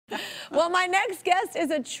Well, my next guest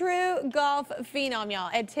is a true golf phenom, y'all.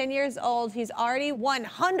 At 10 years old, he's already won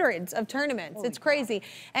hundreds of tournaments. It's crazy.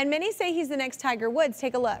 And many say he's the next Tiger Woods.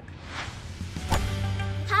 Take a look.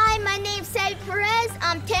 Hi, my name's Xavier Perez.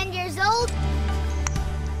 I'm 10 years old.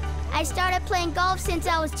 I started playing golf since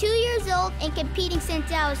I was 2 years old and competing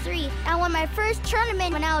since I was 3. I won my first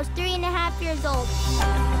tournament when I was 3.5 years old.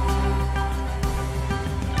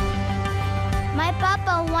 My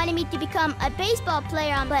papa wanted me to become a baseball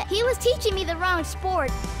player, but he was teaching me the wrong sport.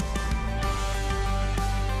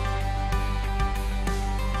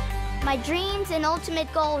 My dreams and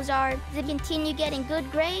ultimate goals are to continue getting good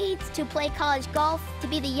grades, to play college golf, to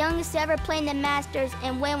be the youngest to ever play in the Masters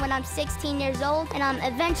and win when I'm 16 years old, and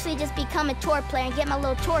eventually just become a tour player and get my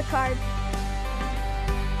little tour card.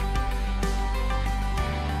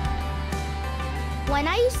 When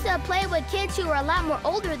I used to play with kids who were a lot more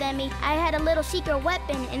older than me, I had a little secret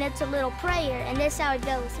weapon, and it's a little prayer, and this is how it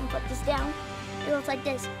goes. And put this down. It goes like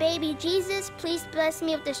this. Baby Jesus, please bless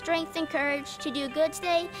me with the strength and courage to do good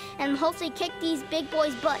today and hopefully kick these big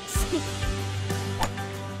boys' butts.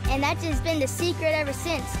 And that's just been the secret ever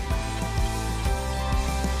since.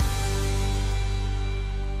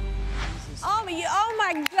 Oh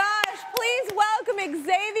my gosh, please welcome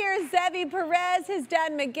Xavier Xeve Perez, his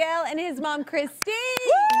dad Miguel, and his mom Christine.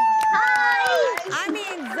 Hi! I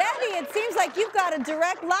mean, Xeve, it seems like you've got a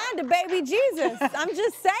direct line to baby Jesus. I'm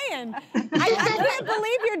just saying. I can't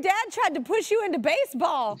believe your dad tried to push you into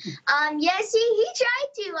baseball. Yes, he tried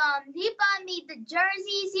to. He bought me the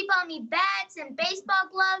jerseys, he bought me bats and baseball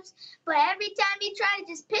gloves, but every time he tried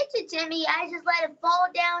to just pitch it to me, I just let it fall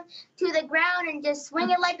down to the ground and just swing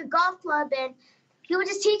it like a golf club, and he was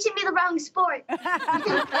just teaching me the wrong sport. And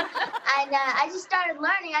I just started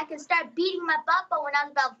learning. I could start beating my papa when I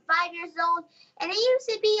was about 5 years old. And it used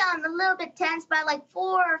to be a little bit tense by like 4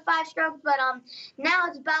 or 5 strokes, but now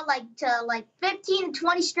it's about like 15 to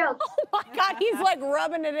 20 strokes. Oh my God, he's like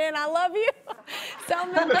rubbing it in. I love you. So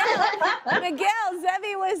Miguel,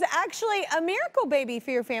 Xeve was actually a miracle baby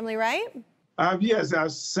for your family, right? Yes,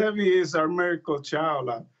 Xeve is our miracle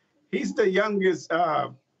child. He's the youngest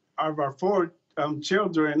of our 4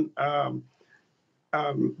 children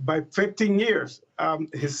by 15 years.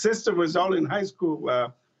 His sister was all in high school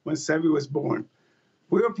when Xeve was born.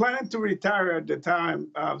 We were planning to retire at the time,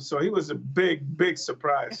 so he was a big, big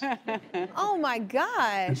surprise. Oh my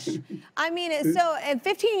gosh. I mean, so and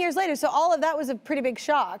 15 years later, so all of that was a pretty big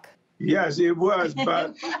shock. Yes, it was,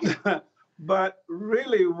 but but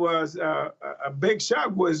really was a big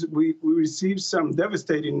shock was we received some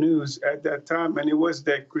devastating news at that time, and it was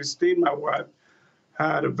that Christine, my wife,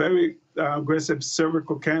 had a very aggressive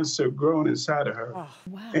cervical cancer growing inside of her. Oh,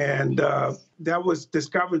 wow. And that was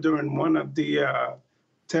discovered during one of the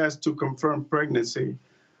tests to confirm pregnancy.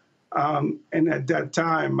 And at that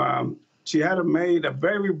time, she had made a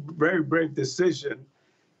very, very brave decision,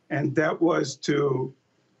 and that was to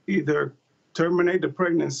either terminate the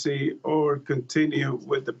pregnancy or continue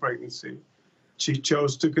with the pregnancy. She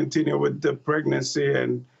chose to continue with the pregnancy,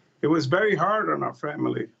 and it was very hard on our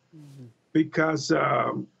family. Mm-hmm. Because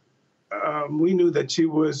we knew that she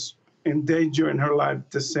was in danger in her life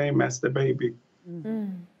the same as the baby.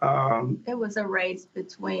 Mm-hmm. It was a race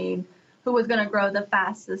between who was going to grow the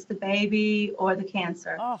fastest, the baby or the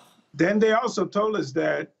cancer. Oh. Then they also told us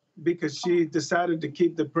that because she decided to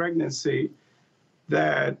keep the pregnancy,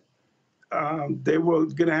 that they were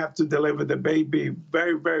going to have to deliver the baby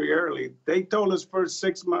very, very early. They told us first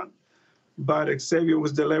 6 months, but Xavier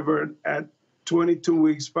was delivered at 22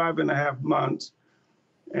 weeks, 5.5 months.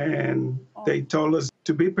 And they told us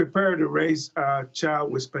to be prepared to raise a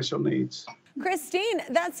child with special needs. Christine,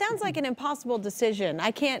 that sounds like an impossible decision.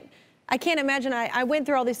 I can't imagine. I went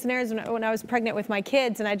through all these scenarios when I was pregnant with my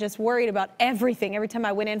kids, and I just worried about everything every time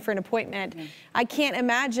I went in for an appointment. Mm-hmm. I can't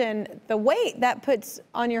imagine the weight that puts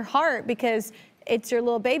on your heart because it's your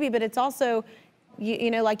little baby, but it's also,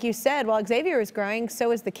 you know, like you said, while Xavier was growing,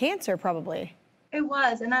 so is the cancer probably. It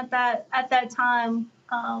was, and at that time,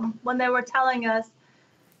 when they were telling us,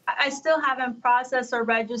 I still haven't processed or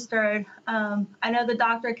registered. I know the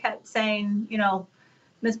doctor kept saying, you know,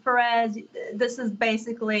 Ms. Perez, this is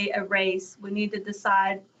basically a race. We need to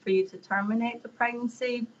decide for you to terminate the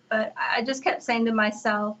pregnancy. But I just kept saying to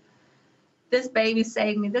myself, this baby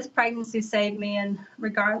saved me, this pregnancy saved me, and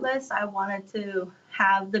regardless, I wanted to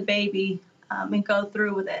have the baby and go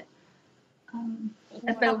through with it.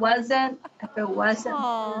 If it wasn't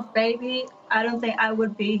this baby, I don't think I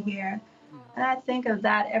would be here. And I think of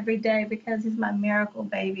that every day because he's my miracle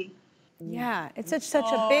baby. Yeah, it's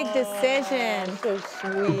such a big decision. So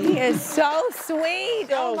sweet. He is so sweet.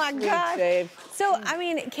 So oh my sweet, gosh. Xave. So, I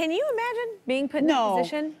mean, can you imagine being put in that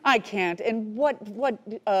position? I can't. And what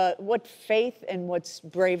faith and what's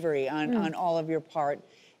bravery on all of your part.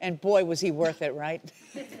 And boy, was he worth it, right?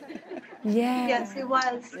 Yeah. Yes, it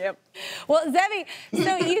was. Yep. Well, Xeve,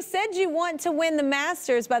 so you said you want to win the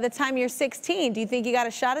Masters by the time you're 16. Do you think you got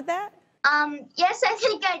a shot at that? Yes, I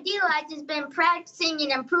think I do. I've just been practicing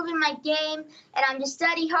and improving my game, and I'm just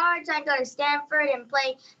study hard so I can go to Stanford and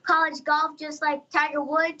play college golf just like Tiger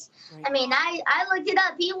Woods. Right. I mean, I looked it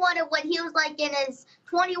up. He won it when he was like in his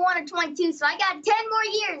 21 or 22, so I got 10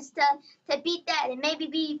 more years to beat that, and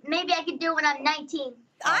maybe I could do it when I'm 19.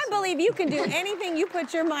 I believe you can do anything you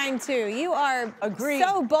put your mind to. You are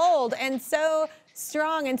so bold and so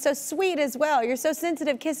strong and so sweet as well. You're so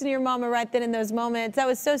sensitive, kissing your mama right then in those moments. That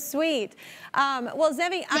was so sweet. Well,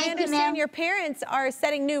 Xeve, I understand your parents are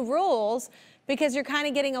setting new rules because you're kind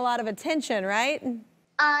of getting a lot of attention, right?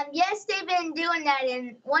 Yes, they've been doing that,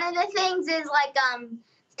 and one of the things is like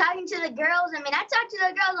talking to the girls. I mean, I talk to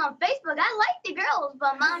the girls on Facebook. I like the girls,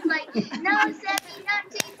 but Mom's like, no, Xeve, not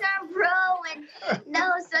until you turn pro, and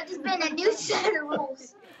no, so it's just been a new set of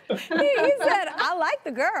rules. He said, I like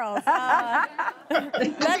the girls.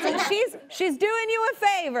 That's it. She's doing you a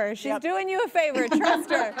favor. She's doing you a favor. Trust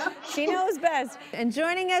her. She knows best. And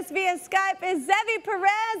joining us via Skype is Xeve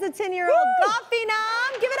Perez, a 10-year-old golf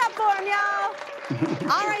phenom. Give it up for him, y'all.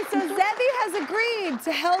 All right, so Xeve has agreed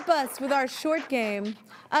to help us with our short game.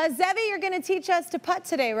 Xeve, you're going to teach us to putt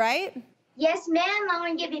today, right? Yes, ma'am. I'm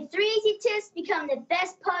going to give you 3 easy tips to become the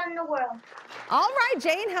best putter in the world. All right,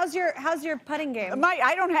 Jane, how's your putting game?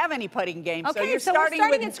 I don't have any putting game, okay, so you're so starting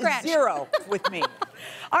we're with scratch. 0 with me.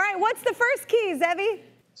 All right, what's the first key, Xeve?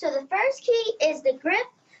 So the first key is the grip.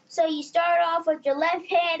 So you start off with your left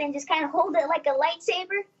hand and just kind of hold it like a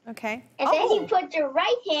lightsaber. Okay. And then you put your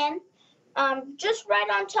right hand just right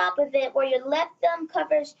on top of it, where your left thumb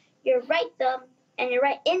covers your right thumb and your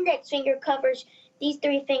right index finger covers these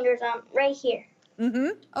 3 fingers right here.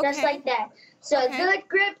 Mm-hmm. Okay. Just like that. So a good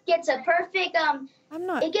grip gets a perfect,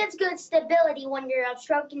 it gets good stability when you're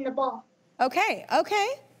stroking the ball. Okay,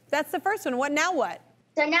 that's the first one. Now what?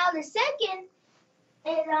 So now the second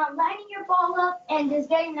is lining your ball up and just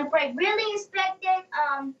getting the break. Really inspect it.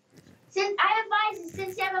 Since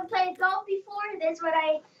you haven't played golf before, that's what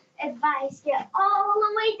I advise. Get all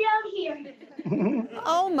the way down here.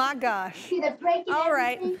 Oh my gosh. See the break and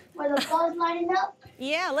everything where the ball's lining up?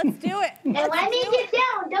 Yeah, let's do it. And when I mean get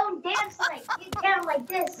down, don't dance like, get down like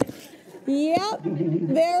this. Yep,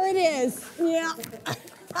 there it is. Yeah.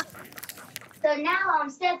 So now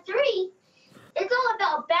step 3, it's all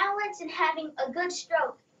about balance and having a good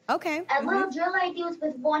stroke. Okay. A little drill I do is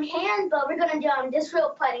with one hand, but we're gonna do this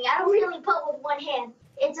real putting. I don't really putt with one hand.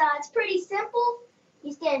 It's pretty simple.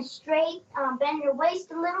 You stand straight, bend your waist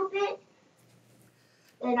a little bit,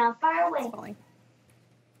 and fire away.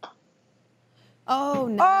 Oh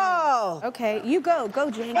no. Oh. Okay, you go,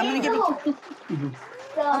 Jane. I'm gonna give you.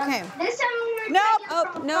 So, okay. This time we're gonna take it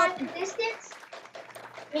from farther distance.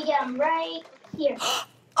 We get them right here.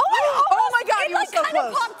 Oh my God! You were so kind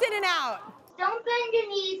close. of popped in and out. Don't bend your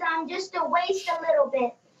knees, just the waist a little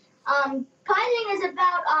bit. Putting is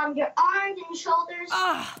about your arms and shoulders.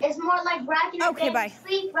 It's more like rocking a baby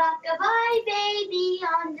sleep. Rock-a-bye, baby,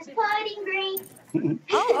 on this putting green.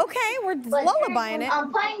 Oh, okay, we're lullabying it.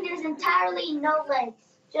 Putting, there's entirely no legs,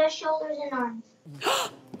 just shoulders and arms.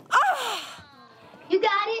 You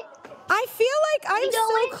got it. I feel like I'm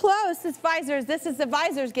so close. This is the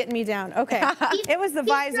visors getting me down. Okay, it was the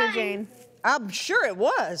visor, trying. Jane. I'm sure it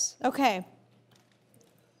was. Okay.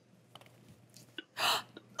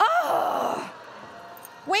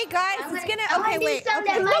 Wait, guys, it's gonna. Okay, wait.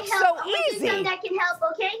 Okay, it looks so easy. Something that can help,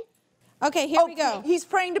 okay? Okay, here we go. He's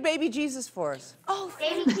praying to baby Jesus for us. Oh,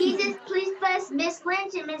 baby Jesus, please bless Miss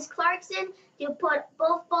Lynch and Miss Clarkson to put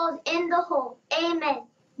both balls in the hole. Amen.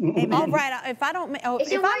 Amen. All right, if I don't,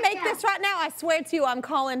 if I make this right now, I swear to you, I'm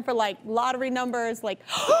calling for like lottery numbers, like.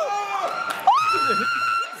 What?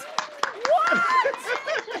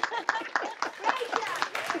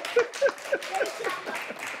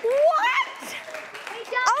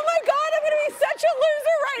 Oh my God, I'm gonna be such a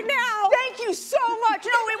loser right now. Thank you so much.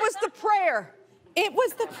 No, it was the prayer. It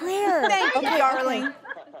was the prayer. Thank you, darling.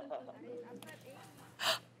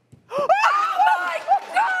 Oh my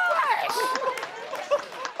gosh!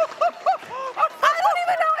 I don't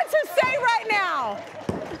even know what to say right now.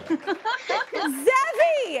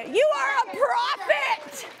 Xeve, you are a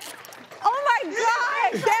prophet. Oh my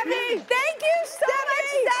gosh, Xeve, thank you so much,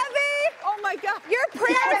 Xeve. Oh my God. Your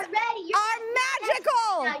prayers You're ready. are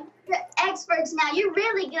magical. You're experts now. You're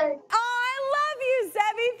really good. Oh,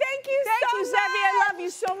 you Thank so you, much. Xavier. I love you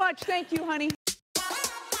so much. Thank you, honey.